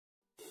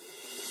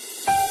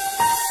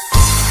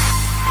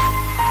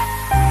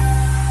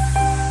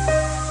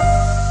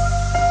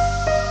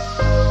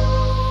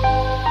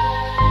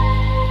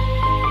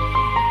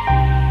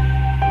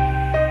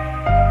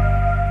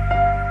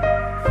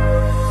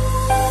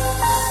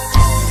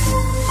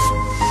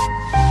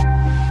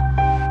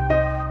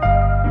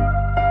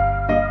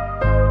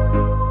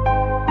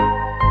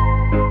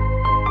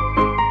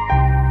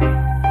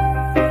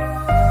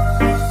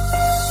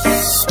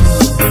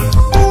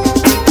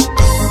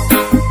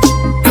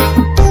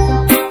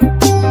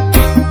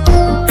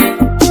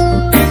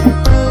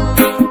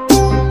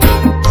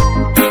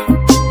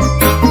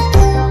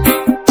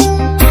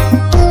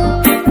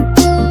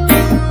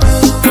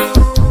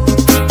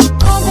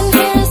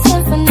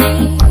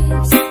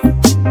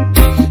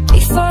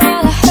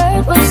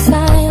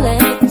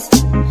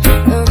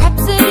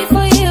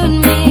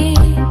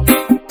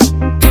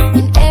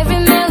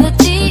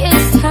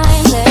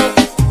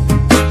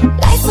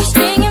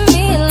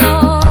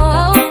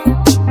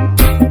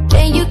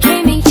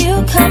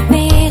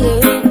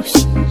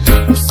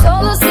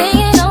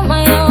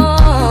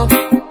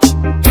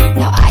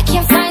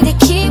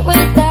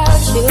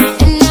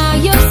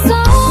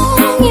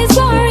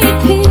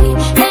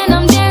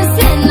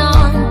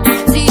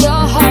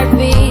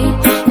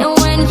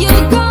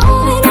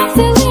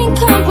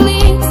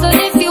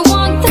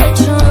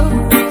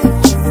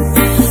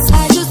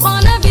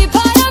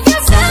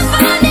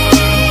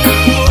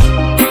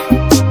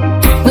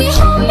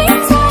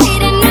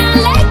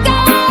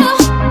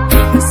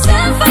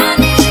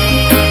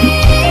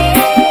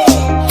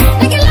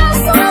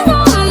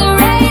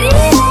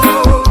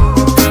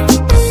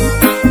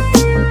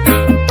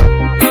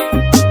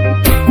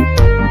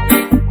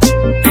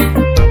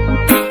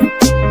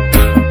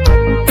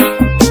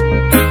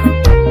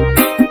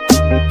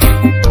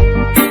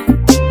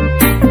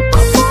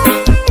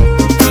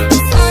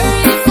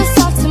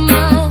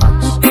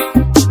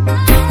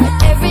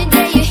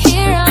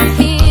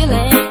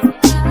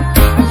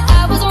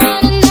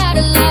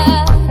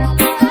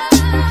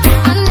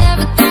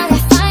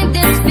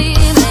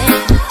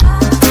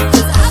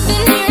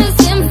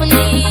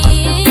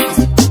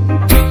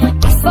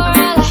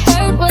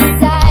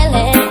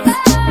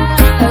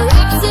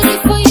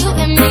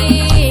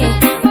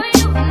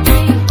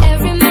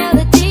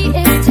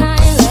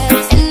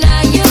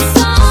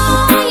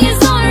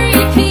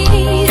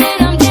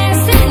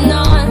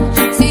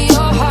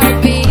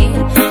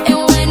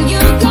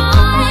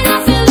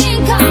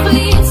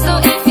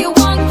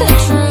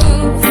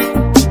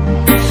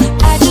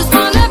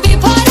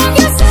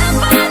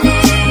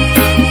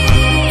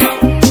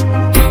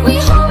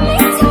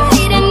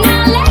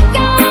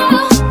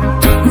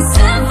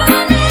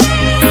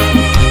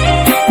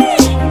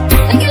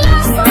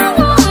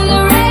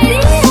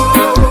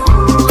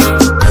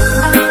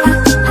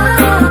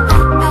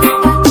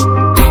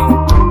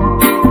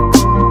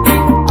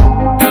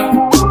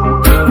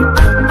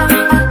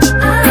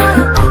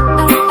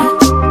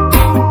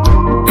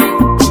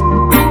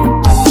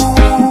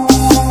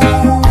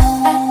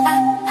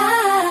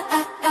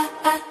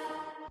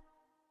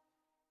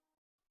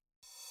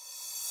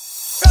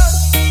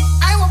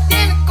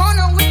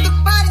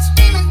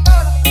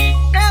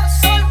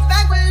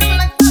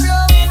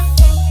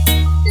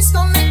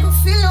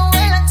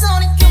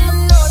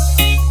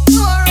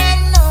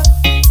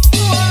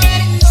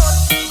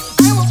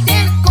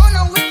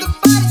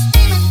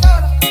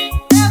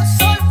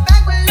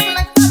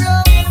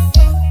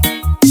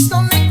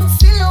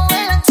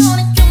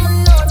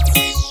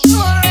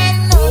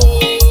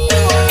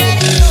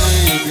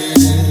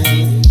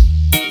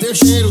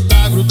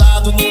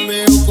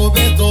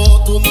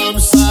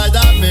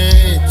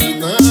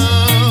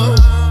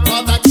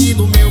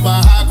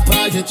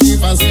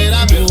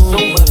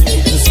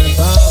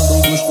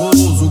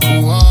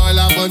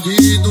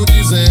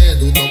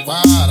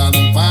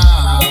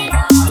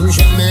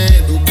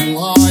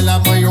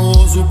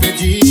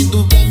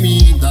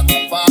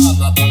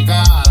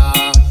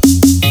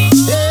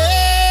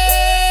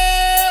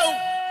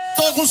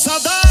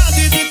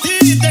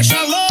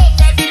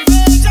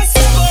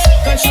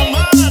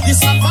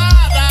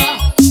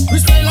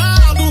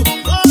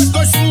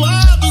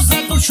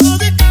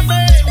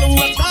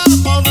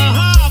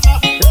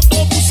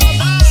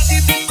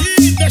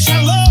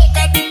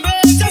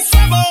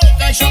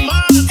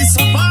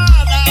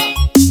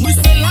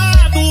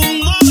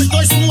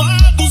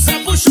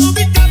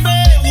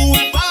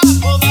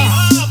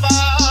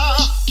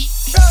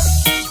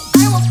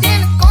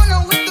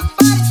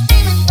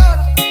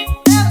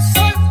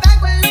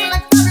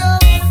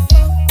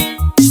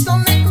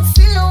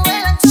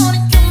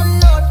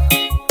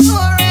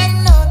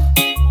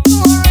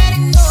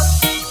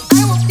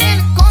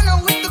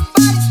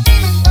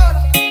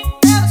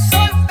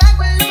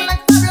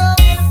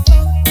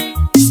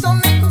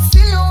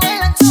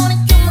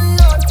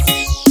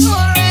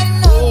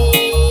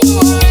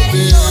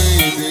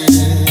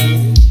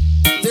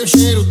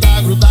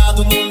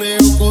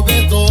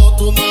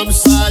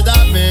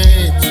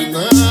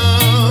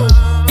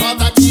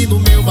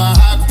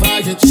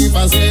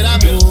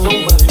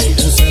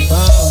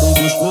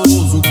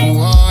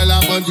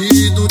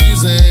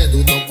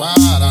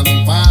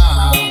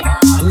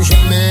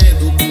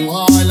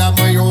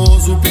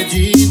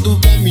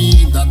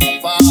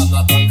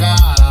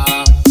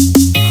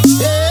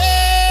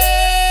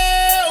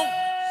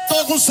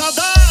tô com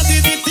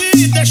saudade de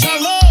ti, deixa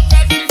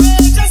louca de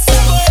beijo essa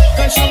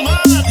boca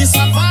chamada de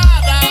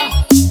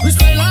safada. No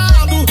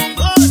espelhado,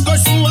 nós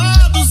dois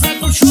suados, é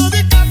puxão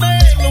de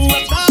cabelo,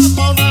 é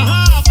tapa na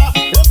raba.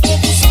 Eu tô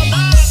com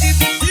saudade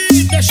de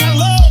ti, deixa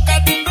louca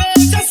de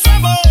beijo essa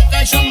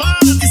boca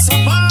chamada de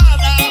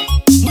safada.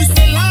 No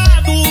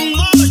espelhado,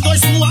 nós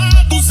dois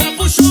suados, é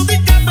puxão de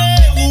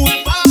cabelo,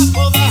 é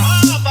tapa na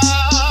raba.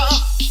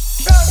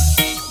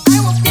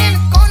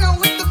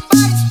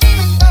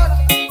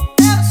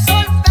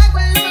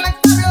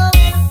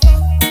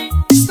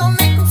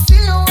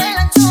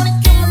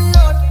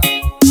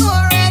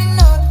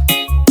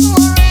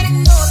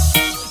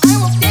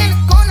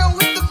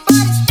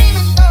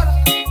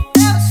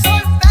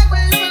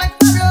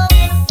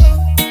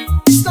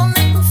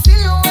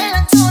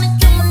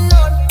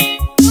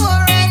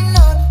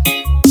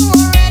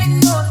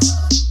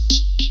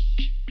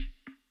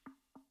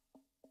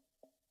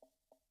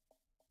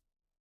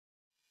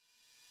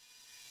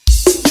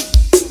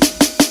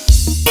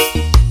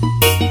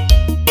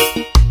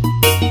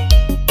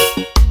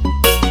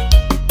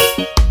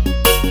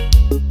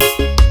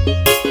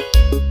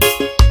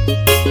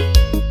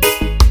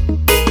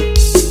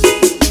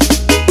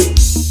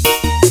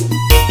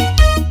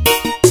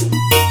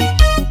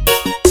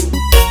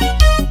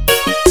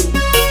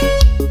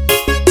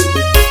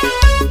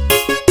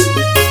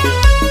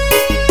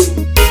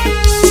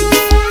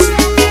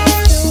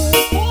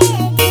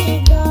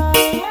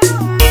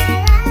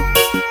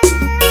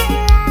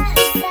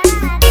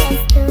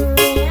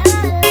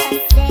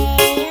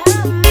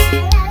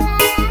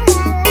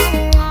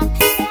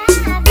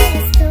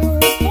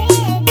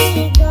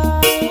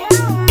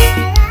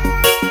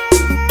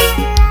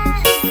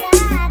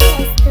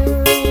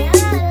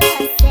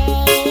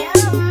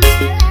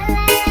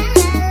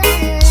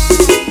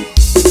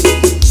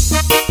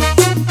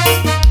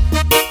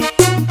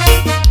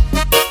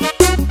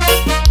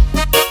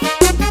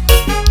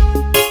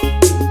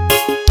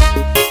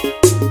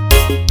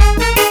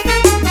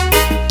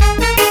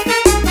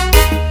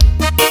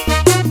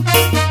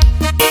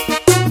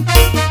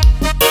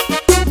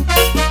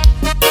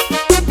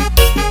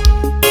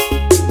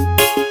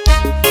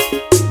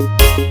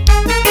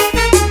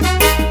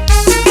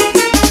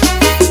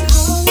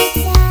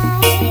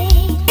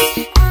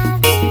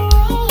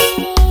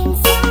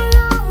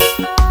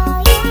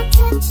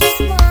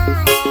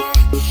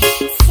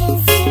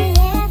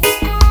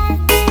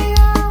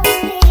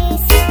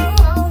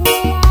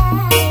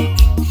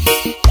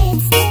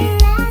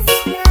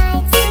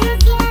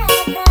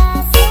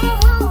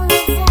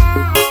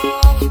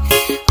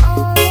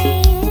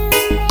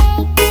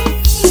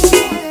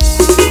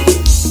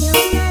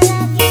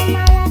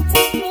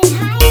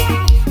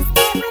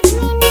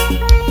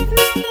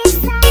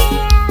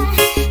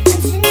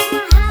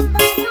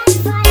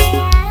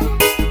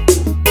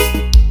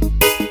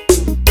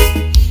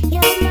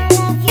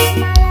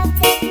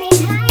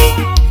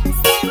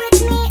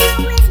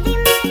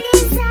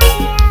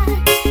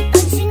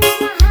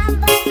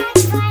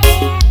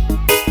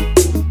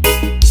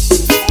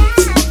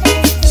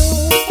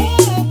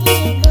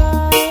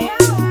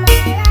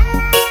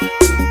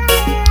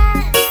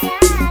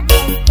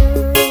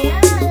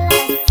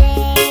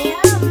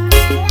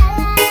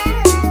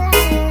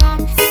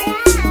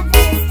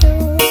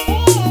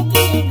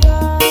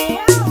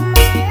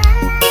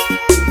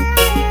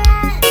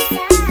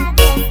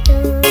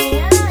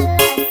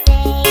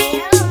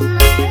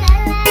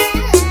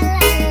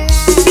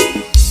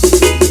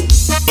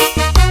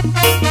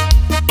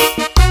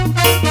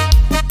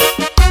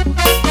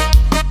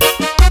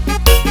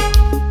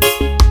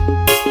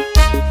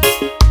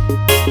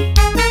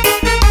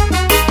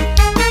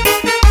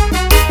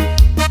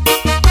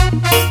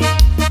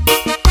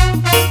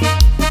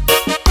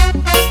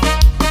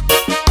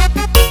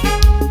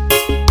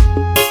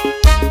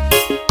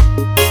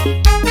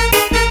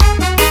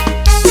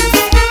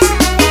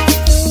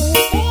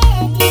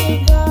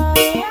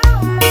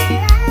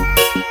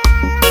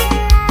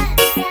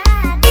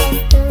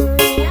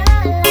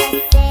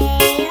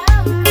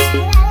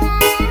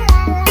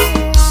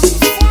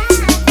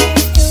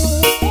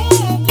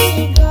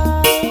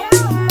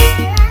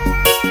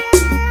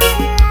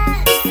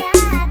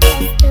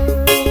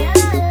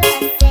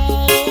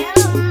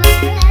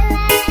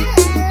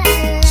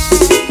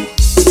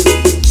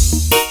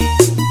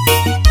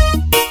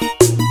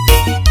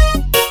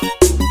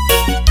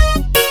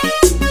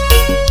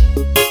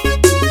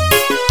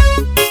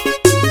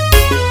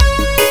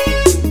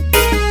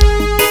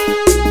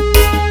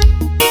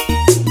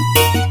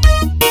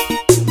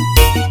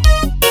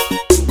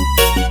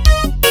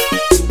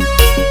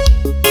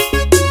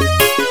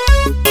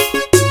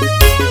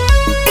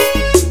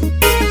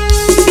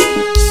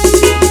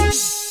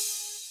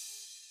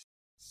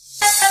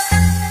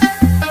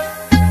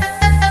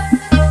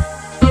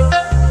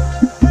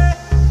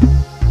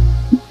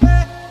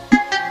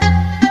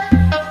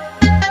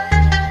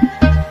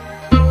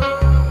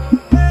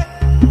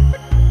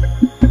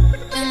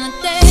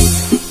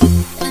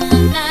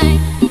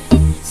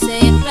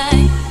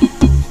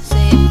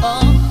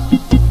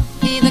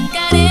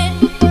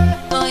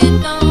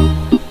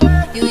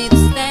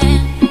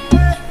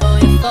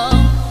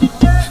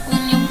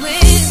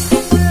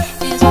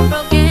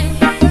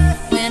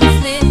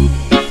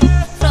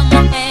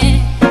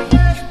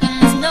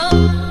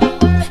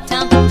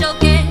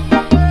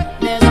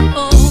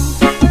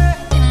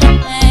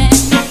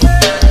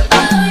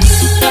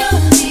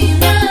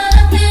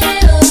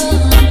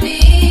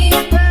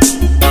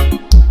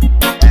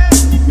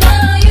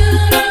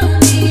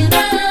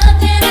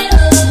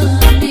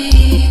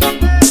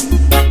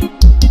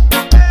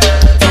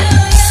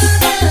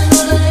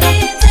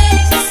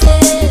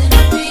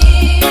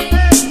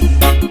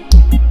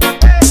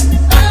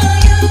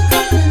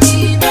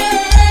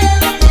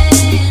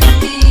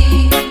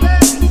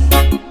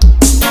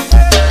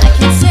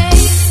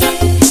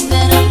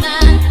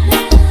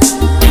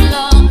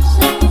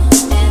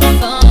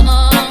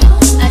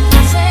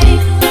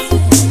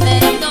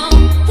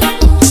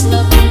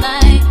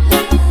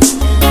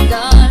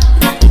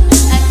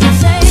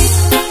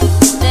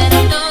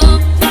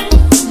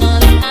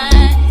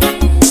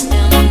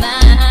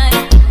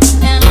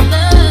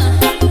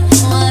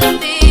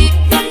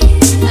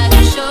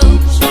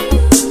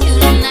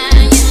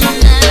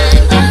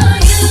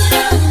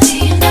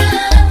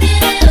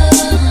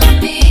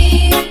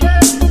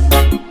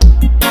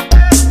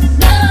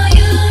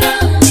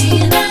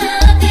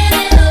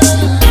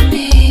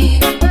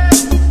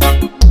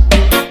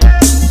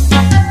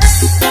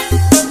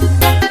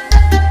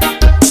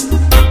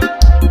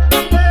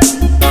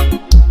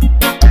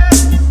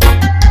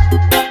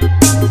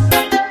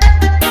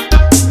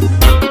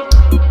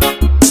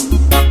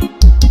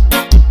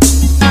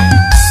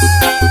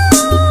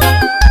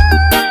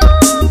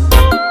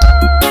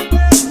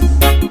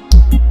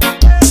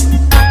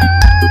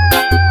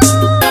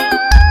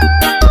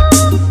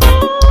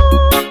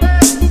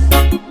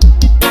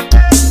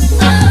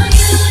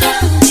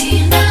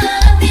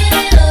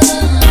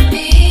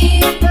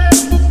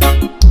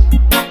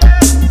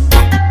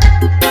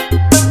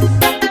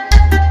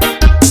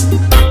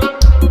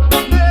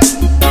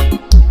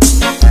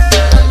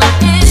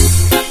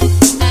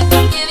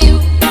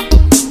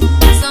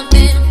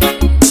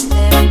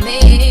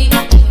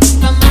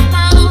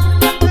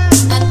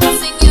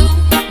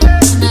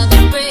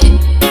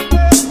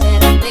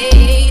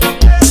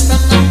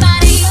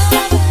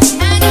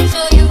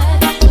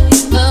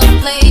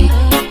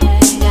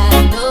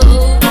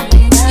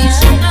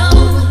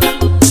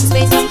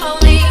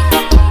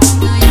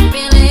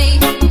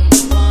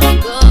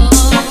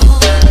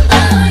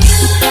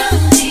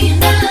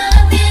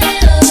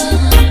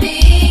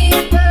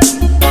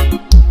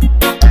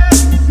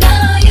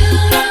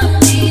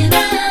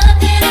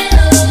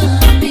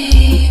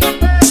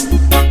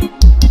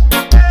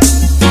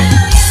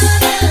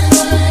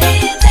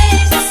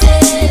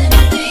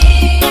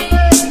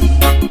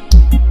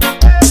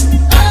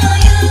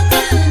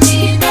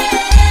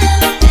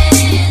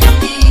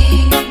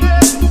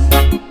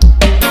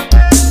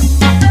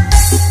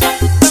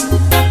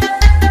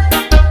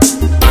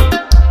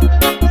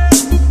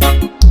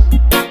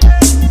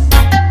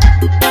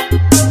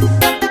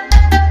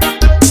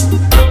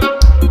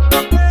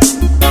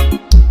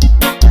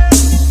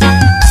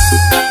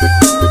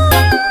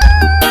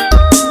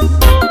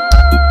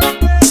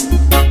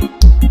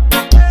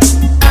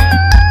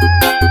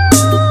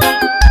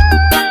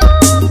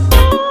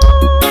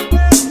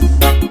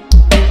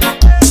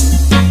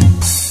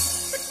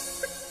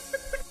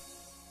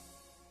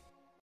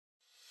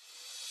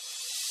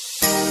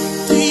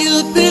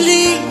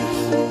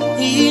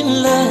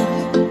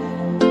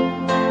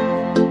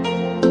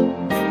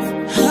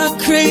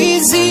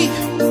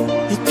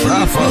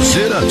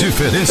 fazer a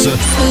diferença,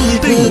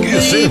 tem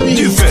que ser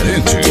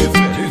diferente.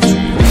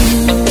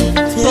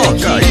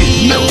 Toca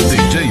aí, meu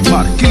DJ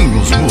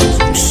Marquinhos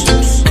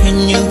Roots.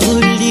 Can you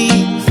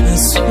believe I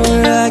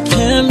swear I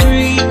can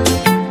breathe?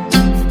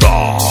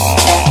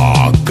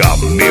 Toca,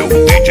 meu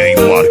DJ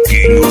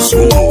Marquinhos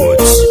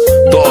Roots.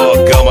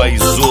 Toca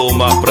mais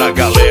uma pra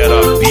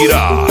galera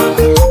pirar.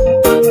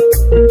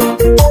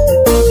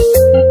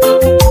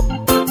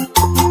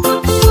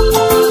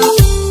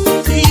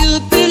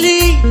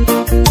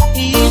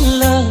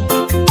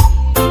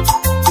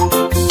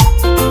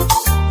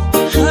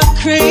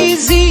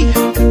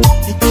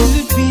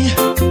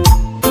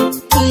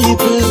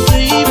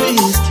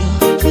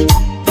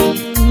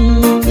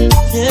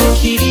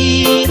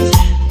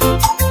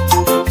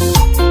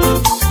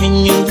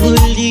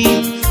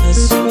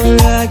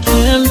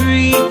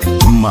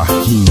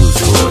 Marquinhos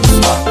Roots,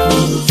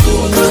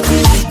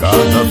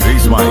 cada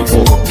vez mais.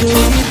 Meu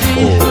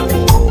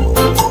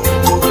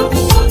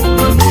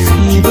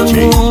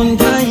DJ.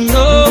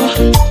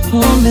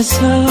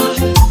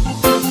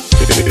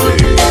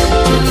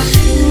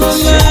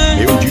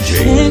 Meu DJ.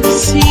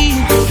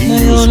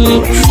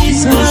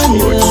 Marquinhos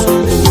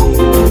Roots.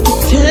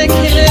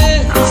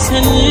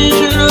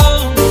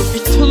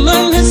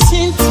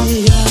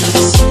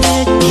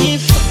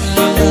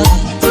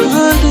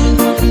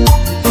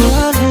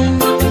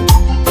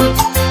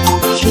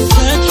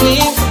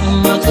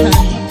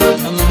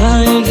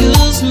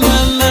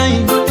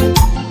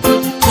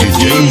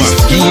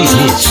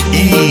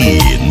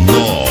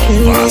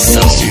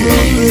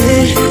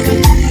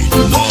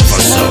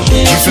 Inovação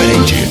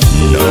diferente,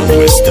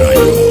 não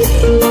estranho.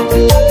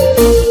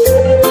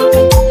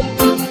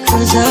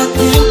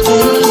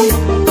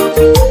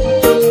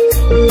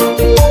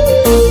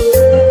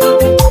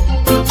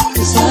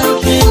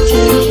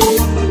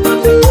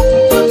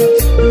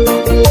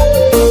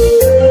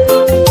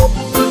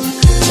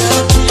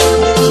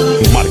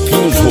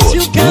 Marquinhos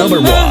Roots, number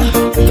one,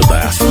 the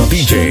best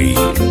DJ.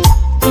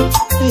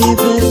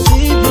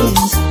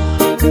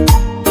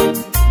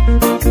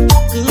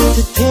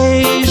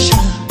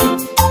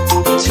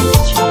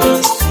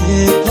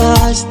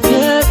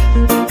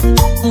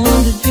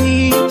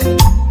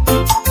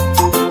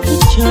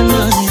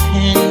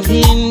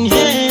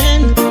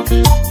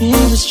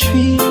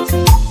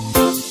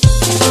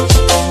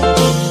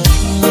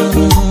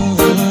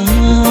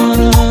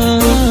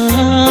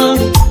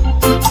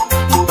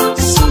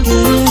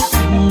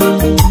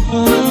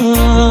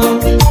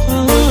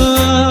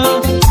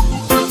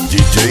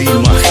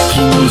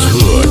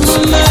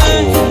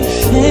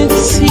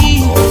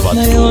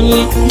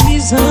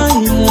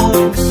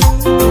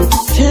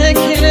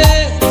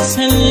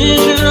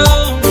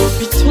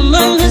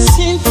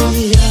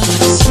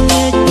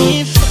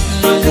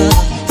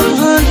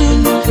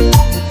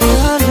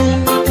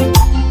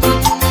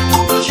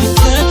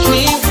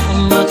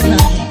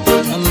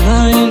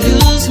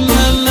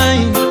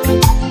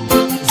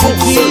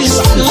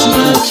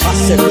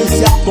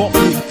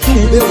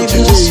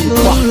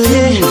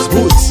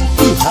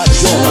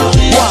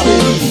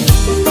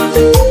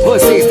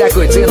 Você está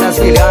curtindo as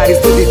melhores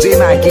do DJ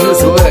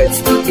Marquinhos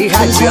Roots e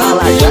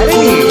Radiola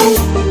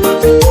Remi.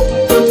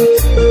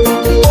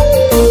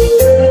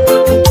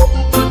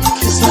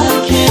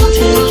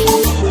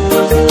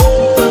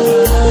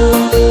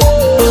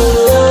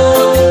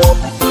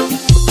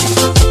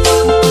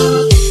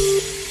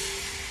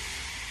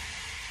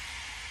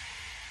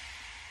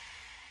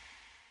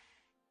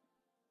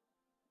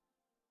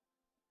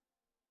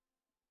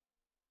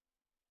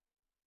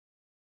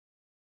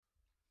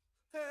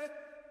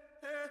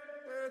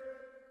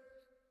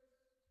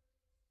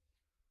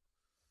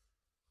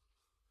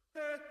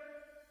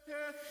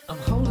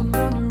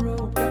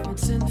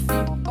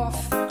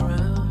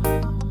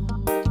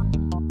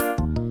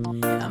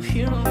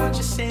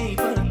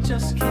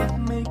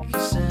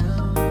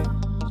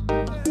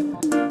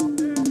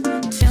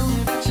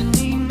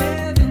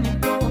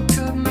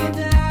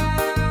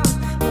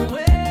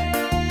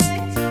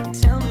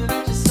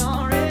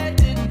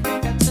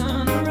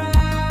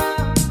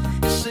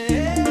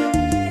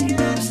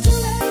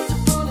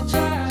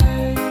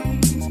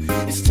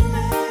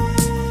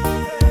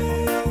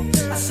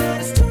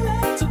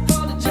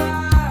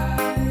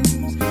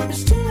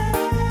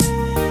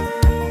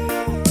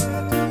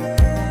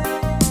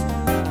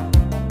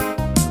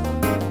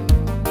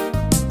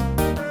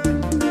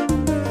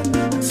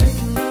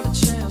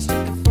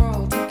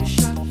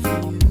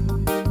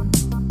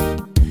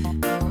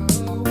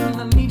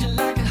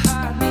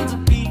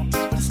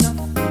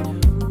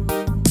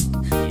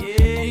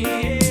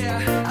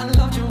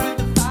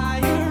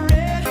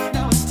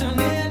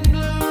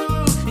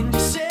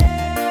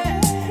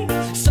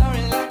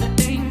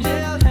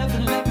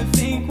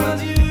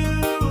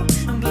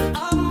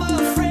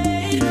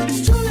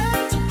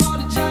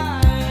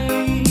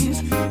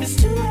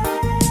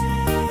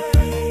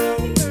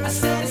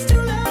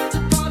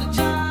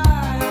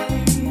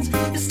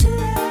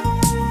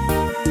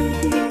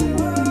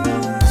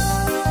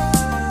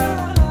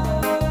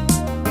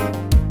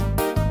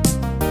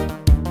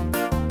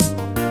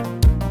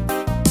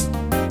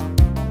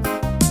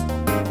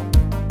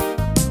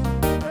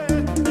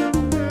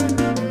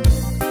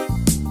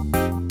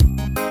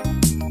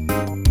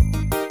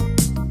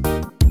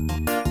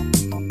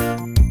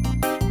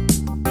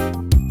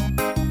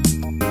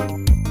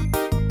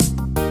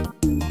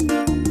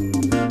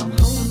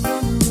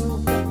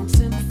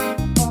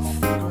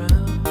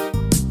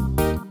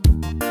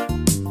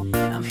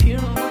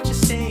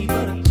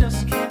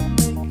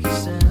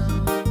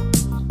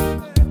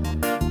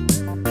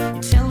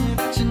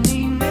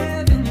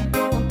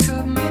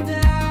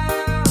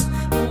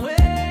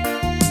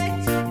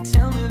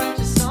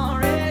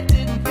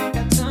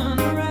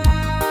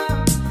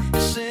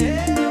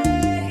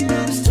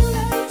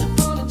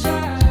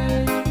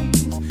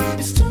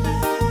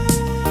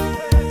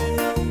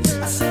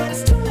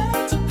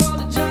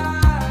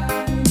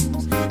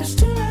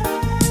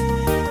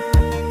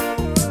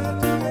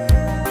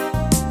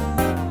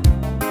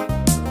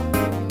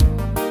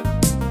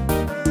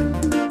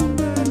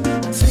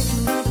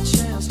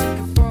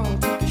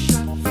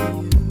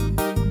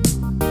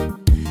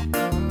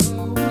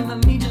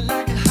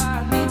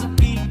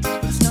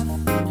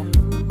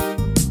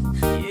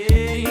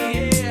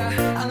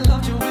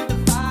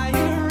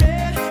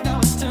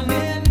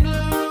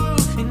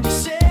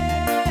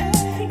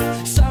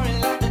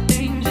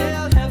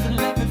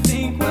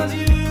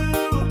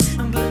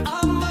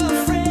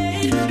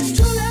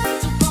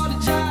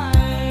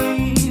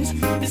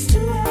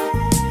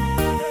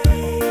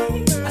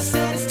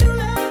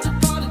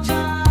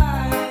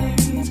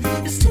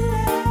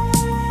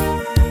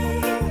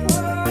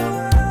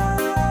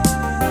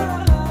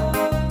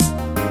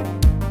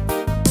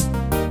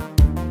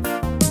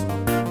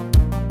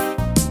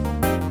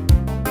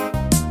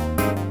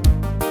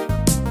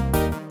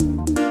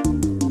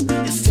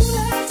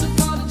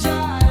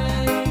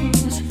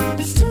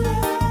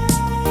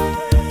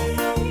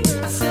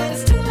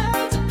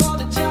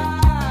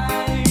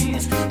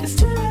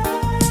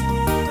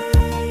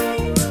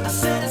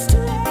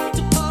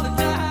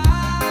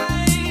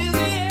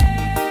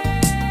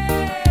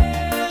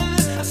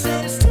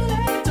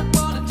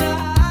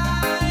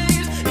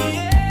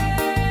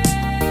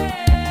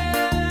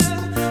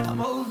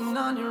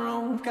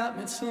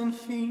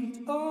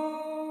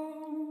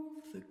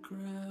 You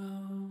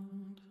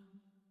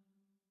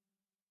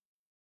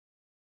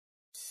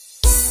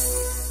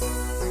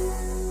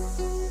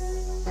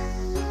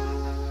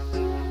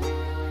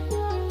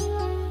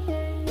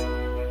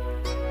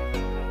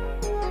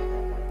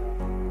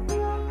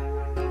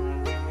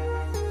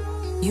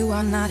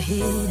are not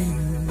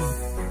hidden.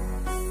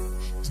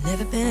 There's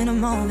never been a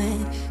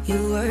moment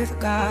you were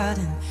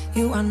forgotten.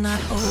 You are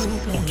not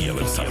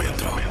hopeless.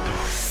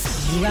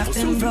 You have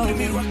been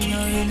broken,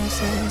 your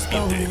innocence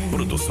stolen.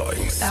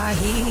 I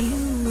hear you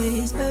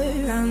whisper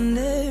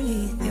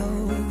underneath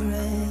your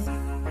breath.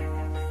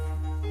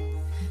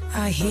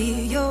 I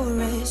hear your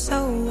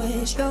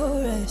SOS,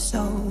 your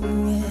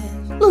SOS.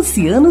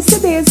 Luciano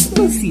CDs,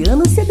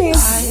 Luciano CDs.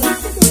 I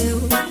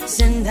will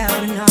send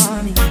out an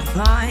army to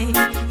find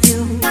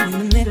you in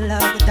the middle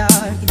of the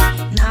darkest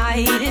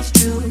night. It's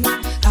true,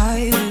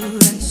 I will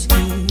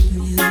rescue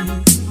you.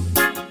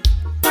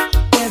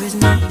 There is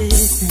no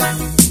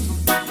distance,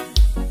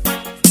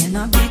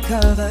 cannot be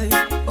covered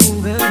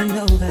over and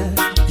over.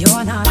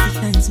 You're not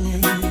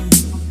defenseless.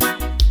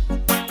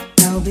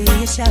 I'll be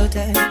your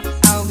shelter,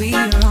 I'll be your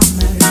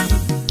armor.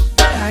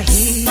 I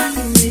hear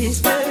you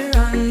whisper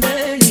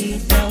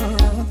underneath your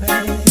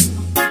breath.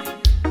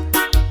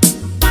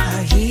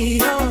 I hear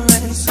your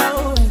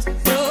SOS,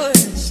 your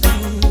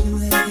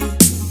SOS.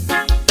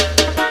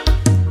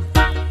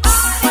 I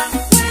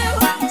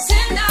will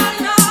send out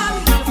an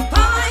army to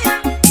find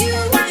you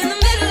in the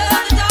middle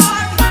of the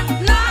dark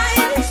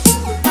night.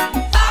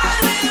 I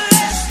will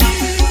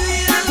rescue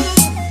you.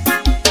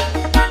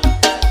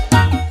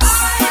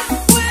 I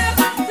will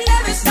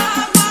never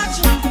stop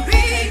marching,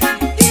 read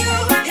you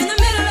in the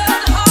middle of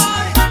the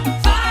heart.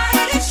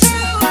 Fight it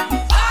true.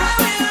 I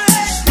will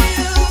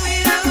rescue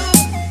you.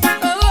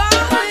 Oh,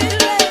 I will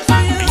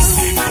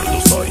rescue you.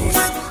 Produções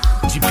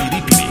de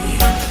Piripiri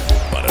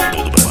para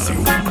todo o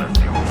Brasil.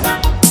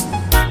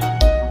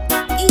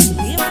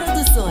 IG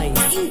Produções,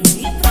 IG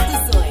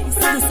Produções.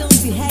 Produção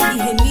de reggae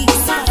remix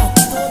para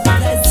todo o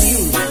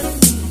Brasil.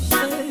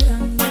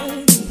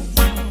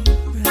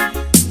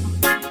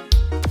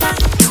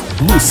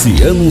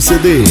 Luciano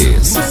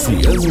CDs,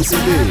 Luciano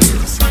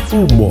CDs.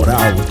 O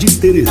Moral de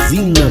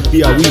Teresina,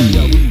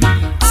 Piauí.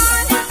 I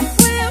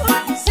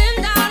will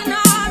send out an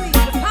army to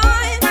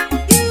find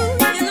you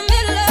in the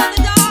middle of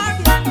the dark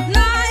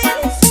night.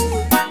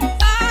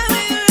 I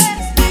will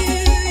rescue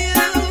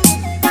you.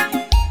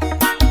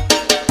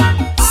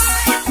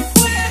 I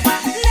will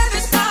never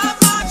stop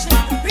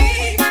marching,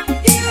 read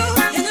you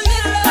in the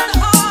middle of the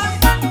heart.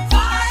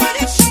 Fight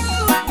it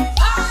true.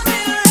 I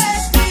will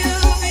rescue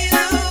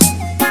you.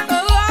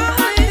 Oh,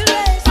 I will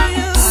rescue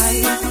you. I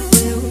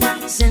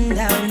will send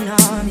out an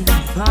army to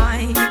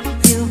find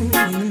you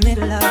in the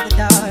middle of the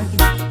dark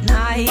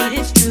night.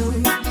 It's true,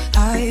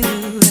 I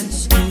will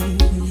rescue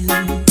you.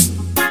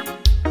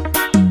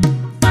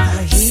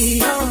 I hear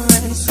your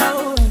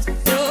SOS,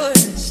 your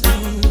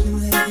SOS.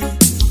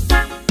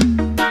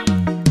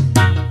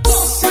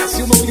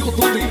 Acesse no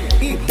YouTube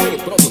IG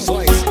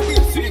Produções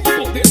e fique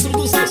por dentro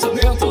dos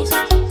lançamentos.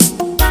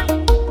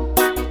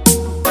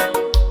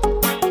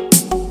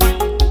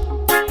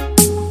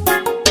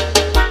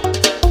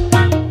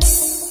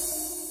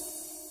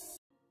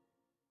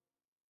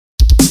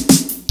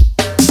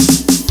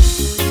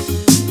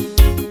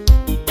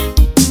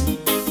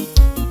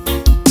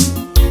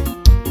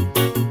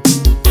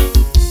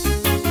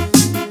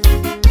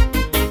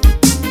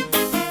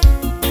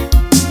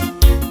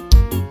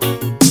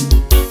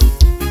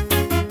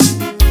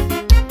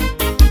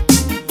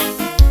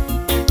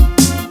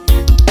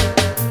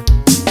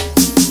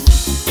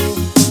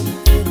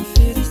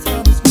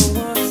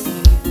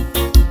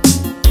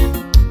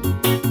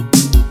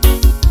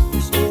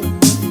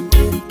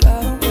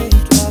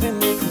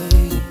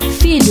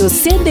 Filho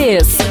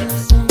CDs.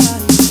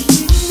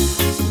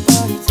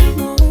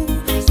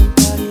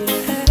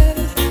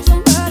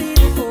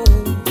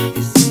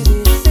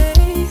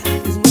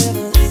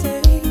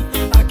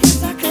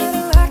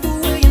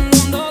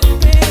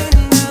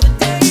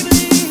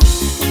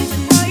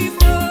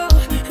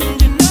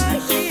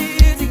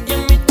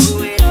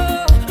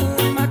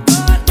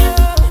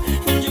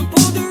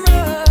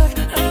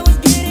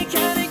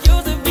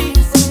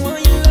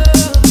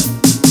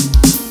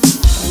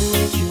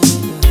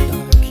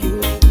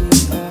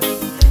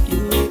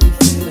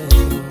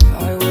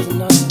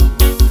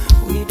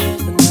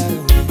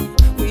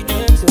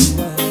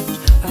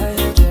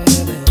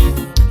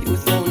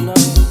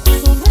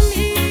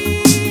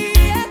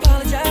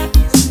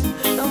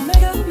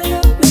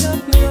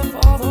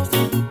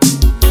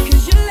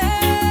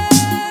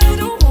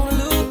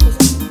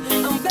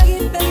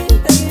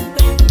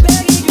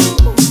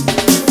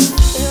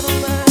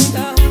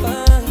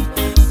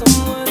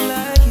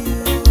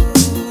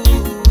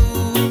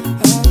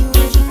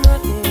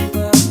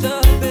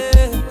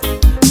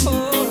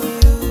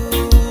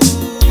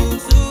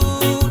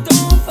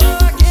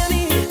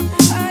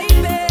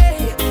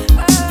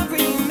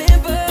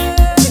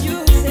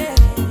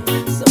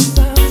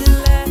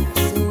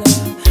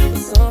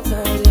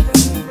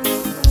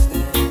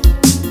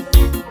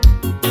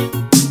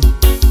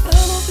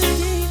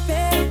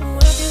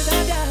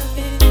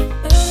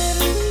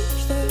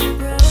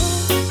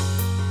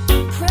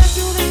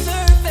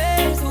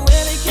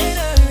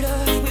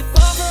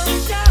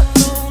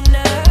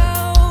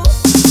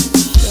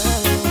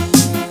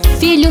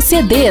 Filho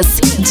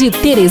CDs, de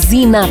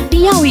Teresina,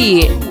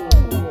 Piauí.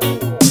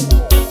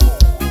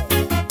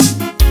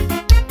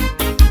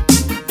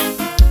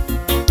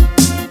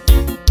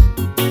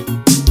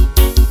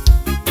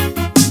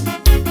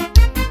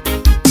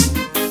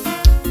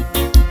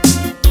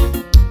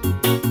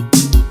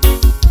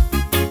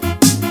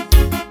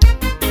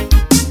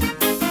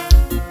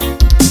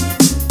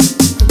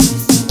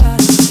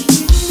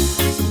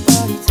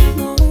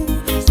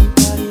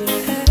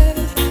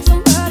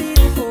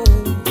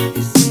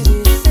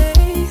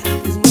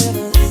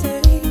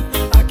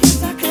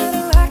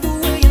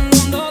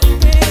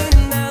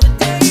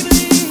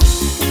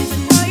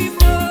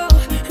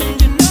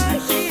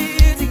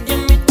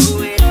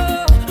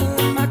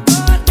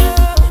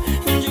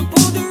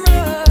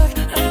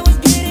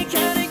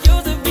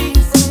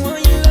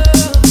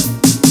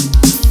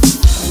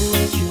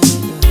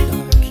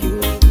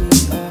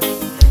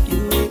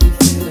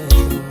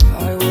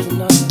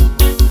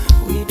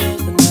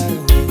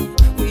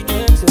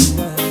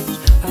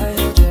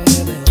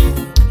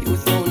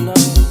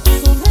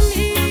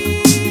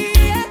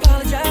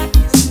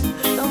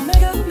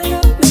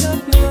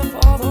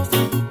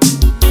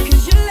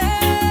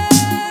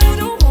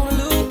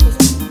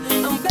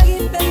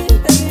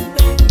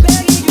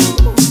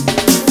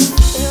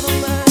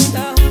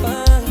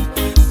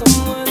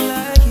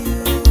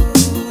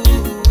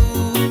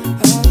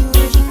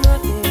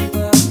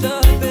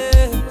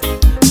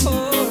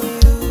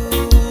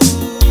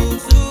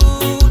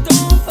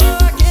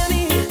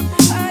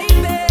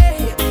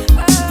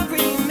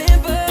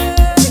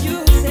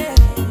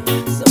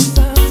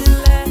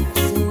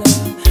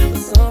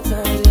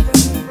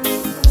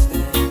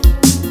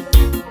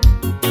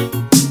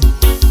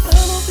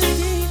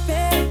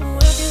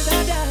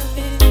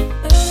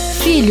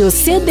 Filho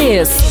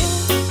CDs.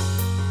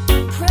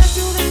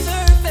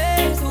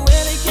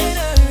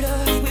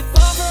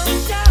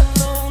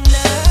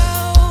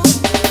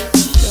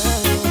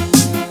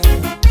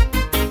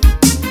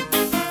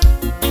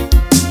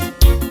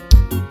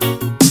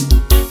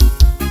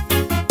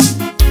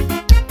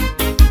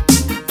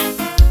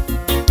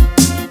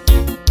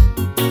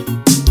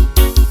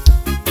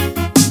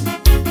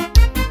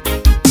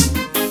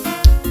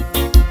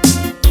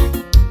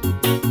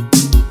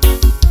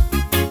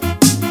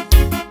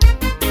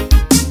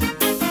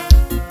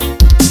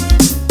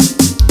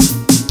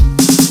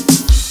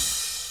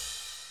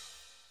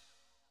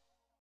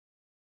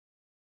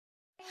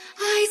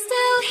 I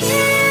still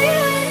hear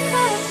you in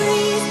the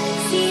breeze,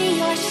 see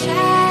your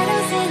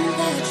shadows in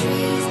the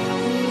trees,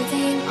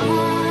 holding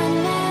on,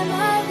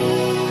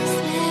 memories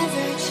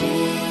never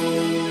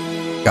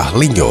change.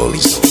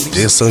 Carlinhos,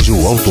 de São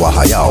João do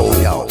Arraial,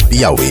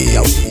 Piauí.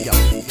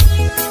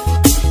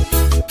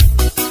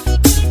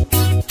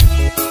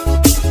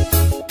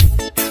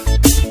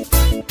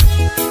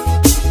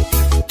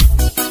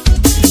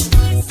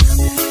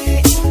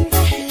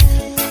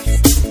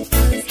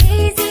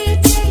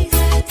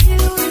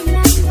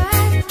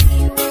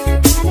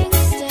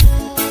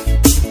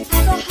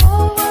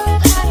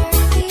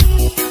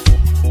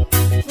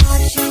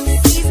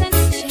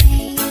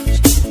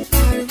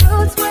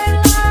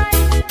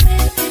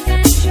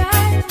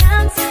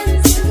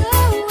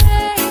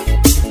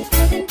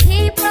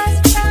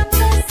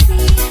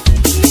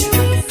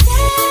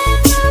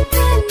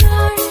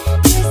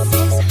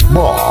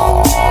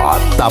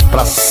 Bota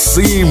pra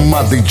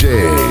cima,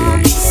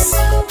 DJs.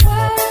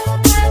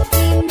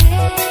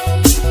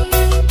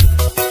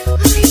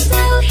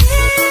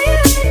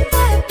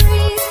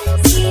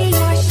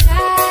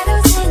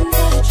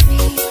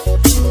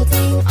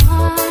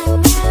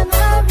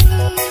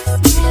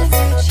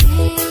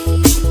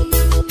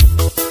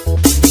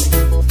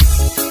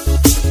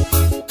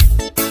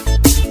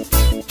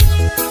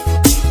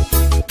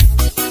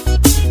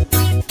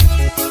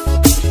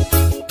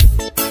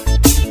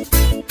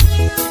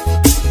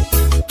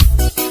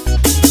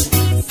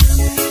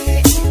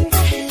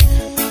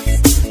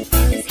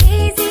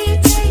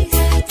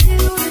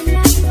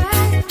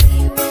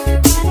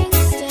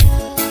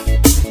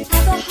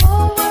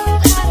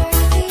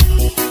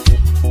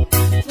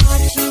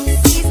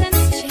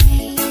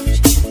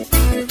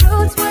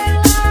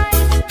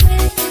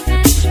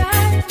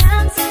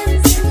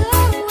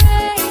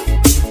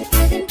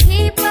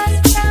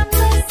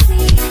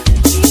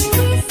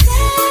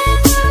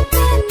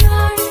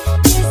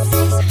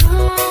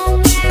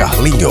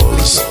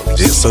 Carlinhos,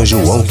 de São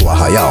João do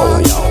Arraial,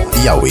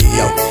 Piauí.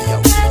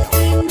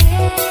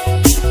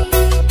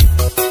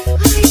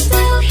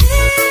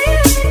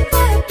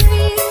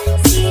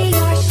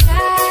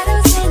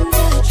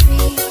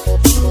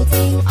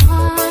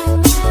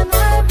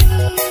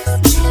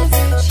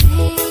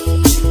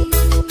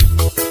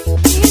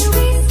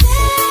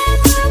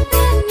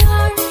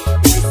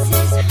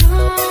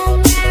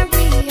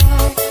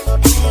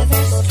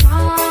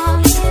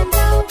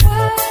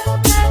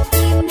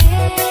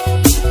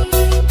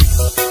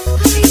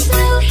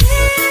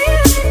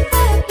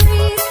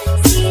 Breeze.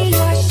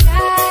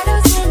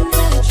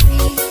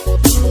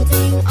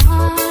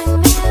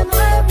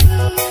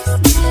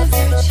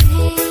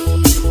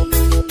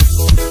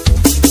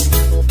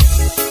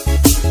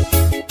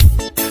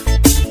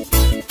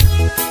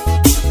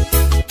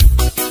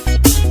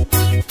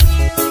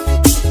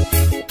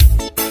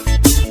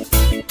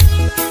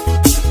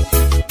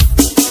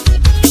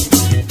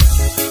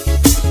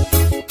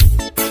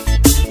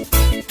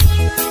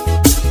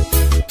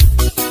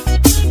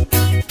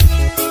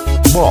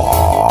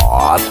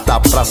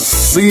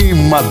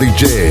 cima,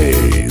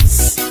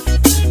 DJs.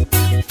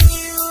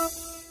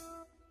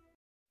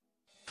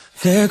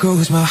 There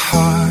goes my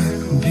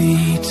heart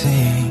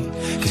beating,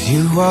 'cause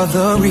you are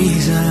the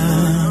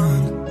reason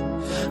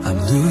I'm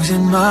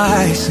losing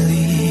my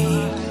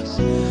sleep.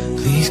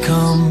 Please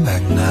come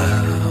back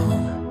now.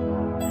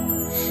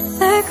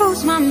 There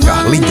goes my mind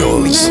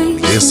Carlinhos,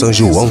 de São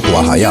João do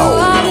Arraial,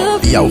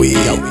 Piauí.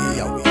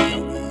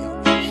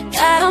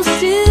 that I'm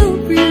still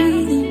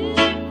breathing.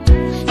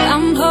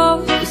 I'm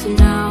hopeless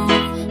now.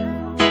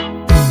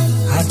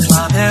 I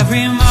climb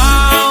every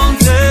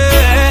mountain,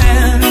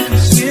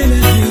 swim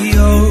every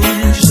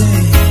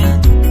ocean.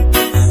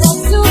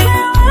 Just to be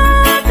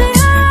worthy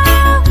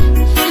of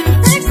and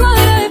fix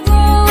what I've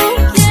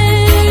broken.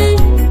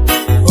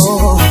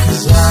 Oh,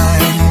 'cause I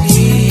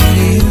need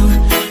you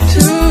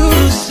to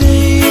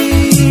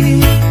see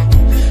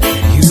that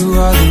you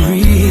are the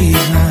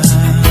reason.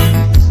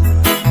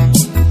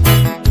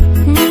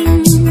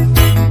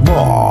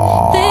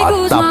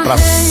 Bota pra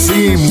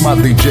cima,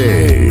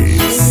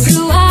 DJs.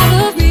 You are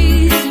the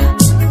reason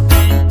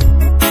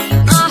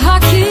my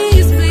heart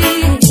keeps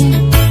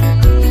beating.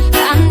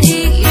 I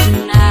need you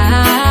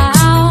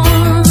now.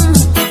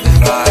 If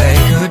I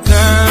could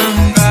turn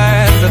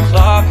back the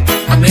clock,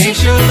 I'd make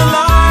sure the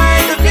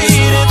light that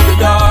beat in the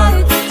dark.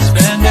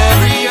 Spend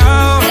every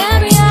hour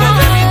of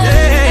every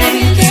day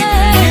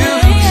keeping you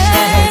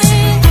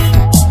safe.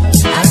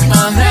 I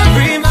climb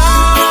every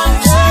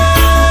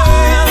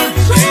mountain,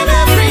 swim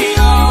every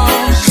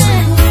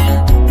ocean.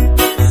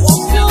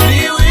 To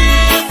be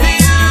with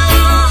you,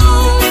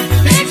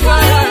 fix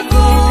what I've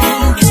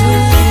broken.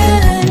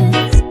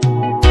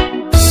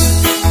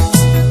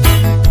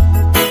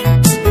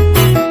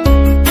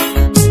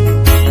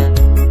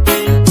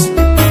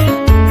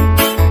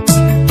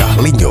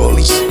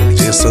 Carlinhos,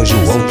 de São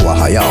João do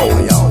Arraial,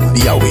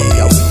 Piauí.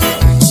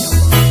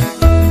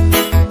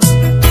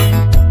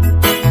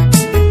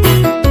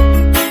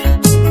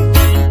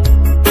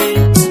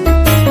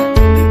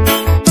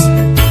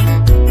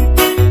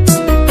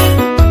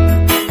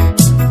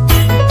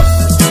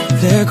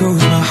 There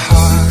goes my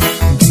heart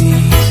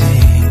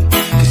beating,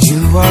 'cause you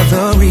are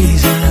the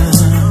reason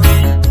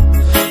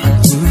I'm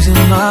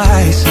losing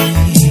my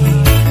sleep.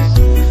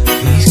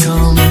 Please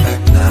come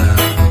back now.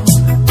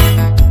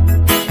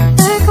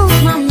 There goes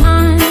my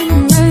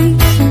mind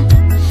racing,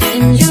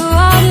 and you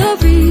are the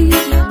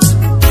reason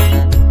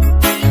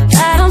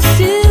that I'm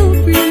still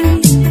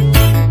breathing.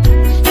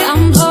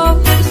 I'm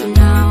hopeless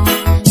now.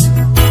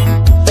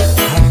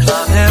 I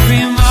climb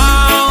every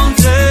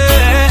mountain,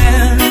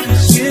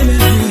 swim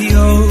every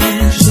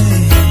ocean.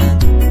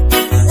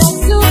 Just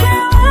to be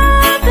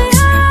worthy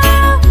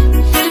of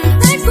and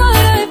fix what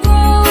I've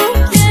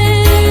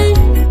broken.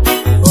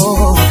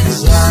 Oh,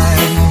 'cause I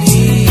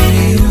need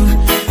you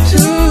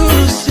to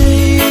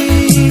see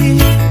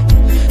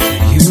that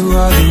you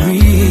are the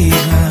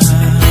reason.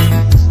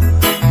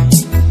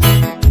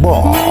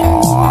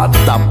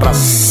 Bota pra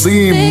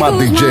cima,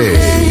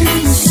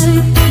 DJs.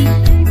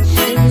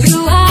 You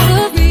are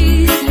the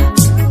reason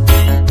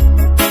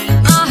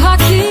my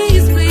heart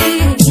keeps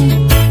beating.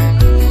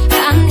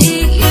 I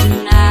need you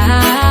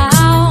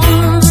now.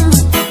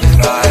 If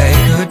I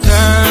could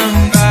turn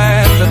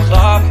back the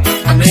clock,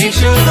 I'd make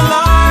sure the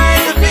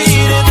light that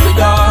beat in the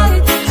dark.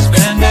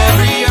 Spend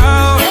every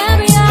hour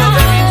of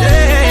every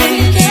day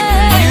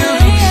keeping you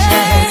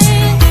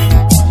safe.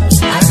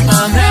 I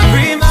climb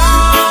every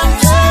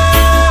mountain,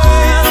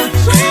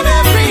 swim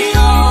every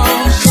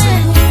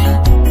ocean.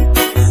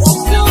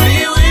 To be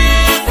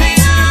with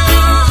you,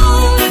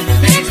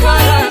 fix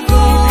what I've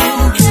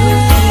broken.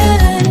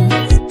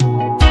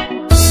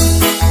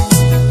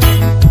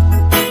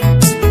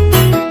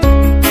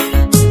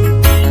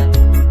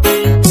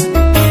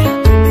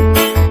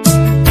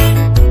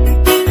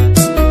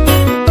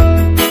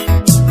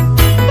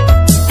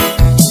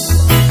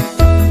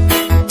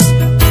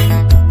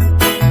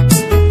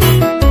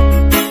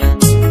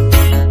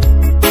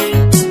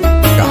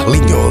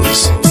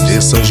 Carlinhos, de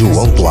São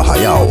João do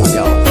Arraial,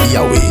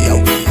 Piauí.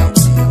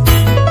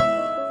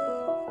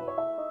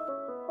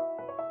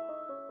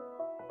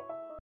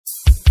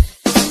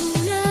 Tout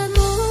le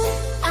monde,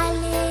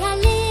 allez,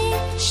 allez,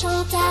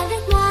 chante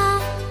avec moi,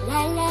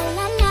 la la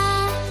la la.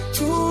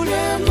 Tout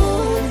le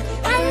monde,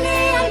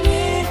 allez,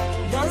 allez,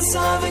 danse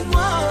avec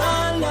moi, la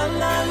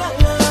la la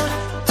la.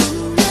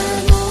 Tout le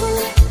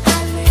monde,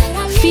 allez,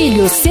 allez,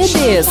 Filho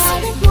CDs. chante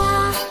avec moi,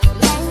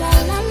 la la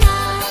la la.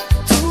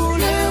 Tout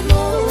le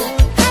monde,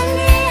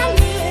 allez,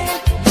 allez,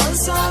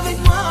 danse avec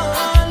moi,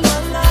 la la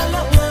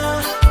la la.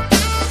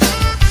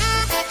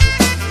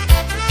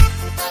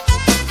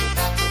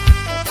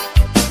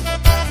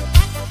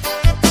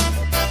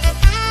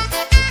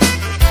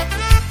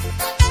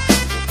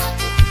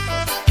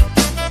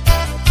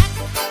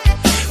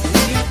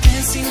 We are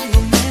dancing,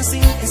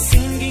 romancing, and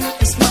singing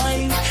and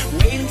smiling,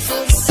 waiting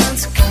for the sun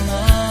to come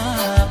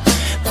up.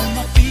 But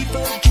my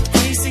people get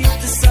crazy,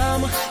 the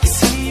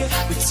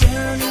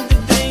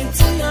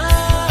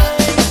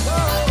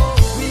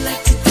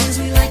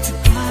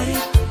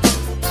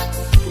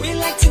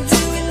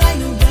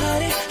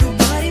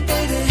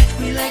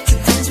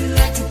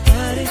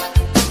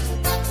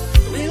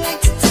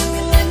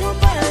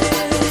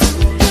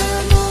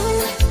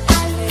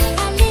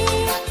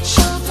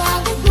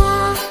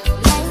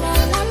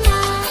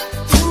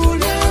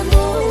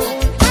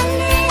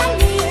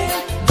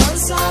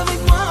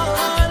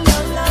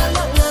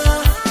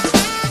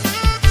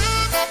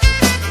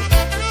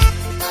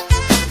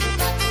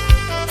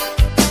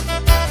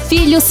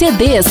Filhos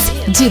CDs,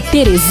 de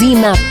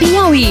Teresina,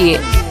 Piauí.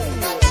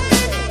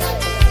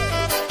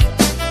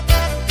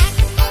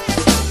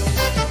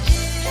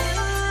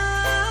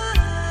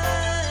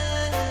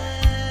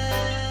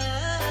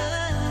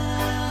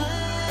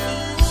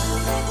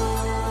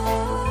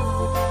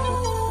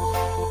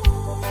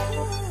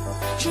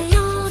 J'ai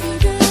envie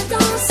de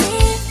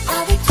danser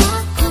avec toi,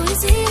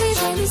 courir et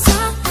j'aime ça,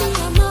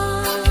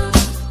 maman.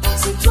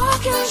 C'est toi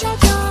que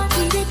j'adore,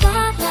 qui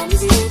débarque la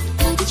musique.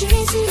 Le DJ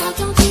s'il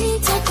entend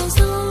vite, c'est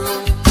constant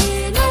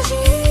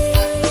énergie.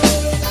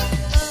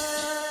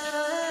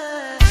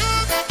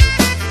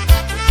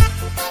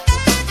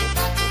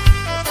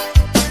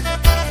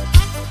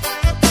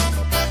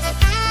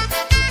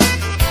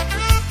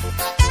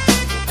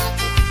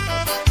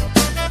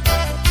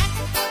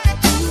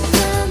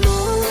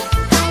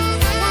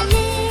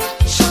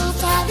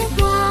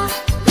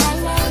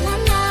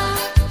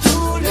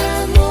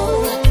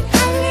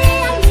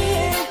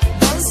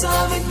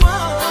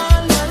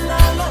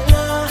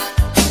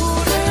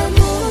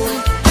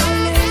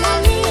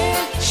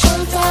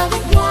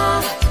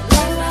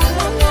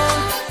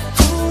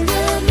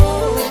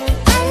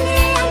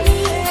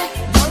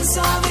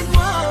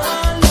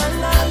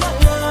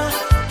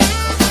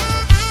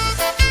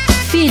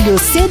 Filhos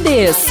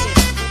CDs.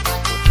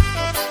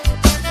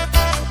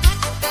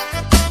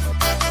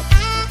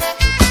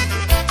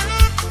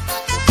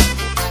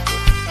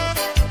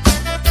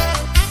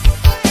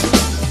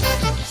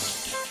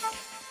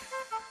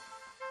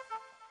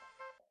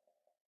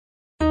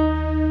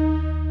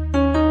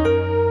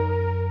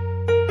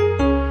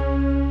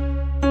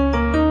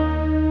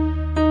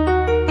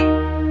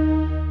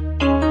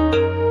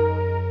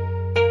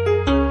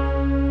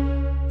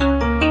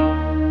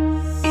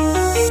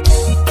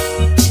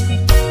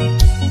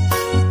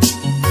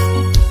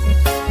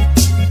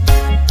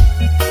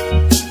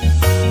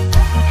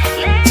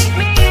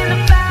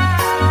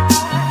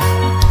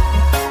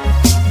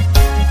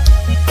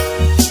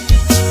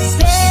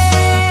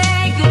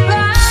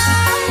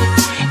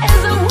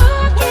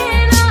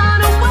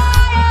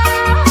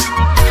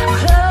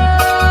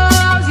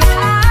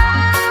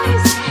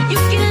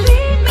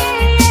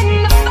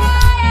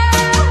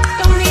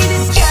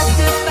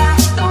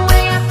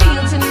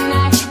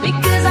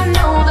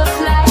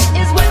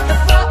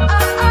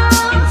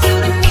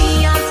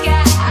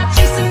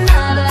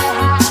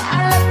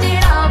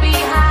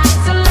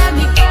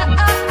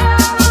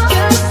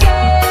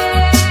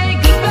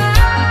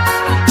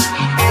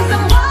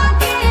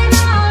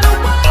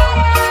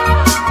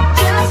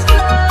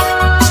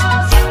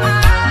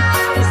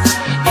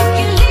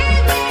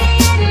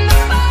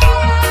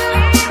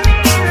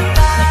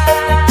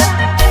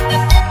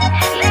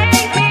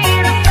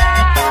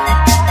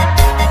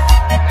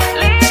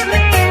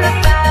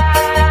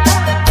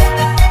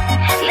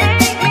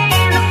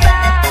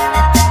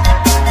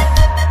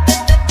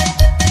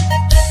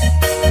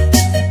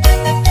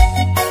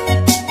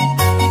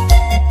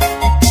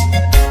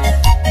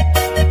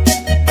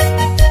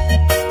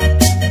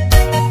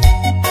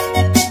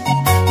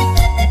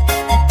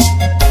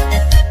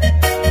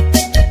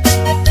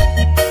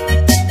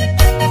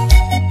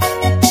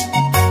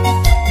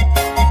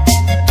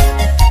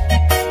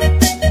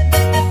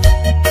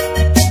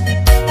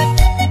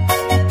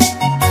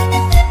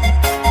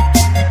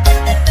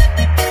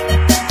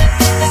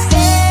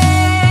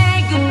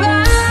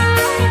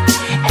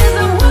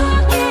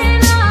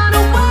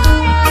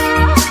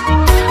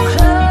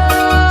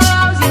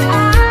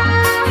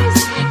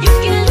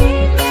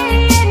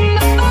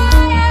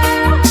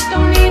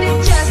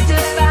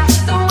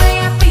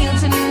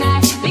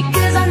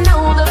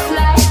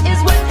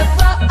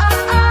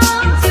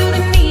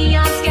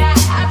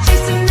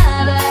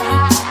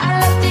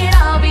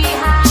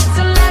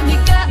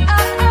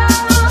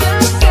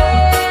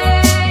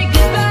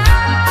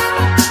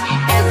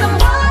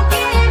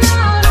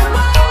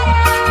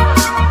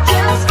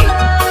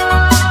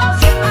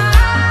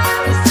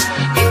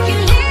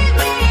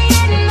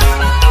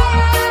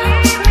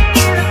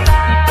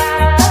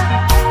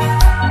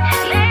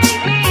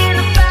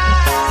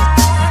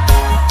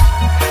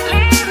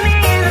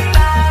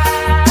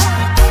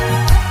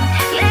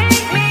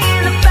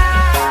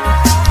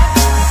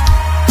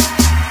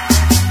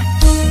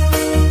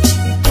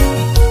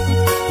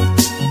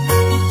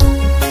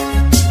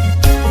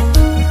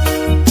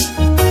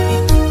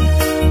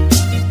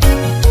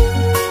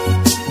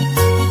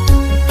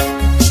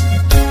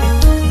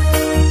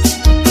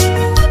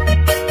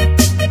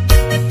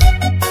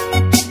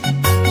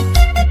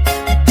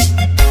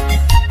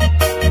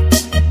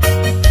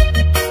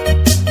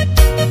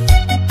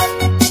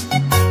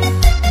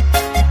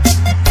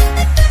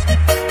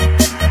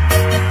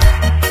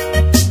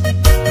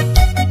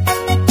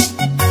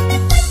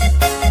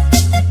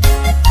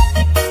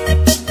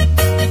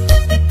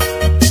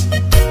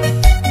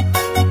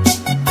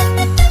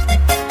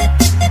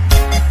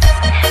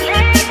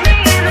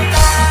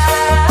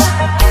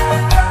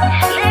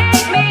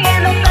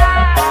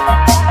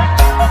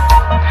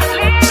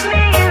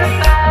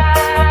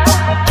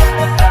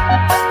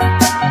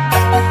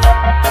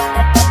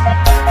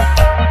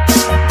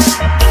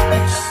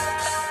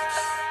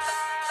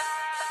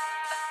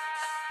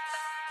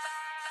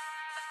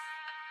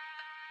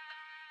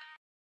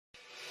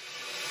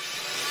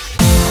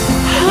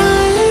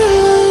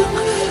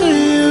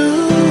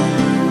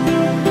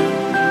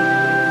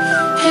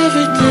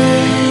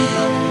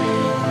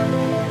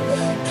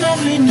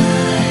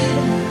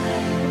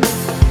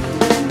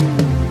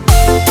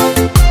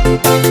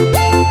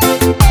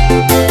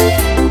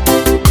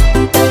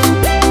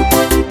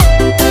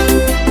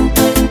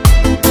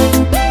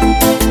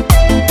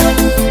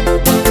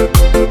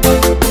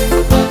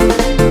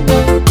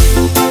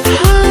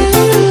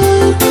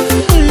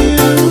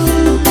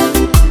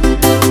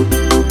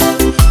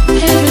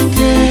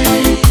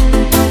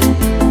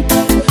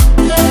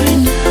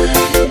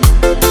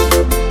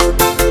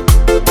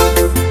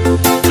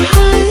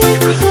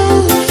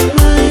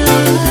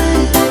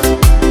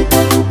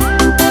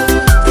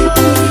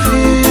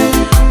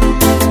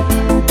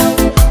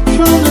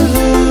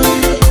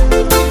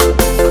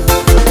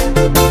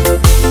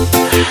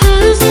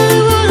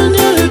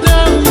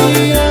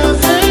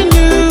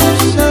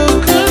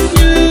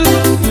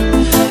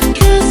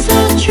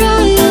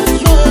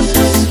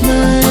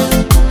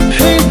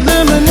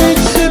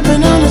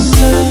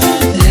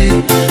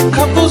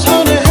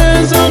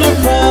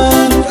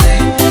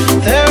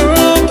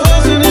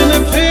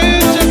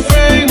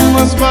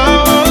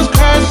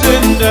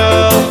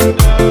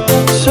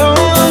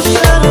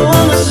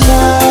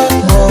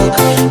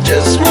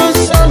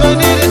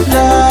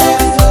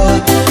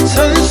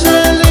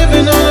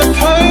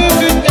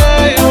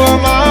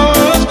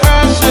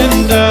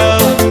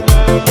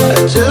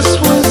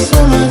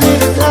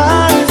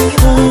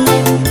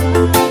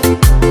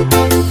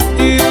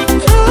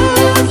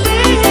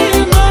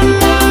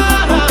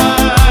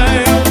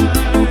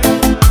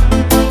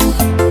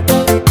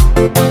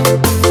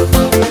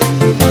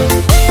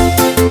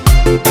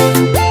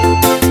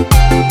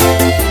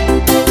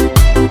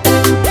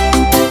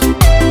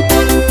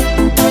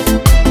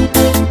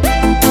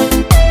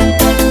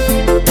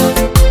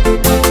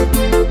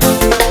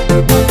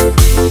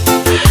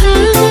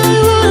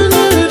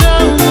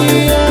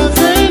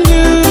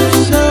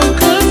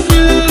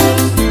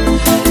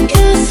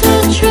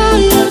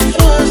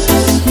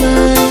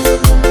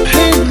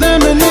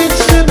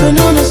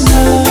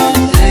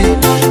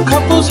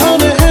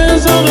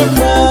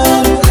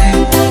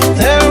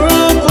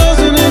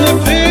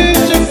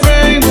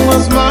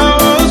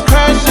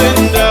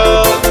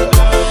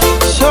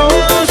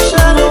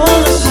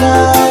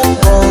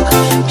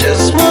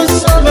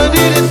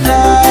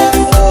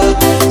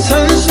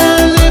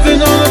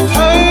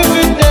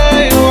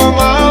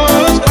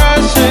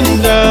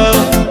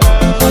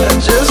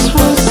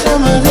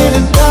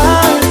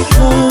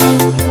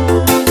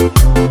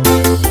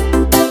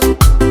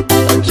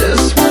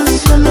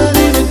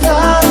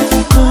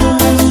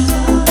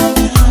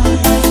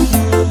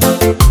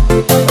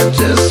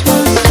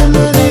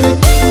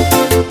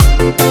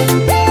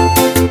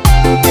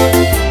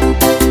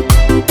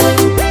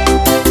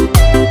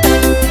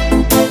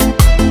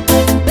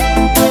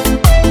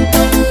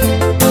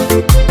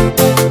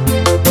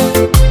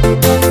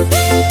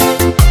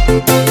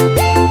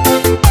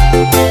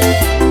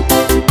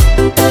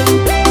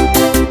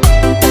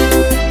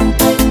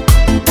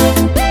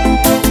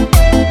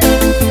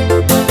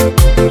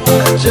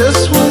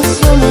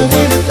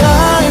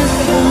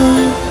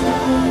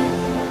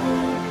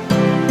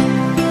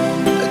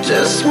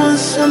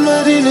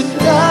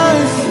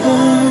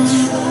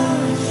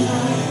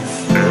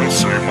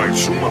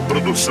 Mais uma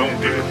produção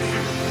de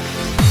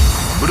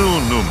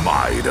Bruno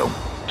Mairão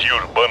de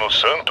Urbano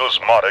Santos,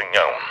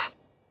 Maranhão.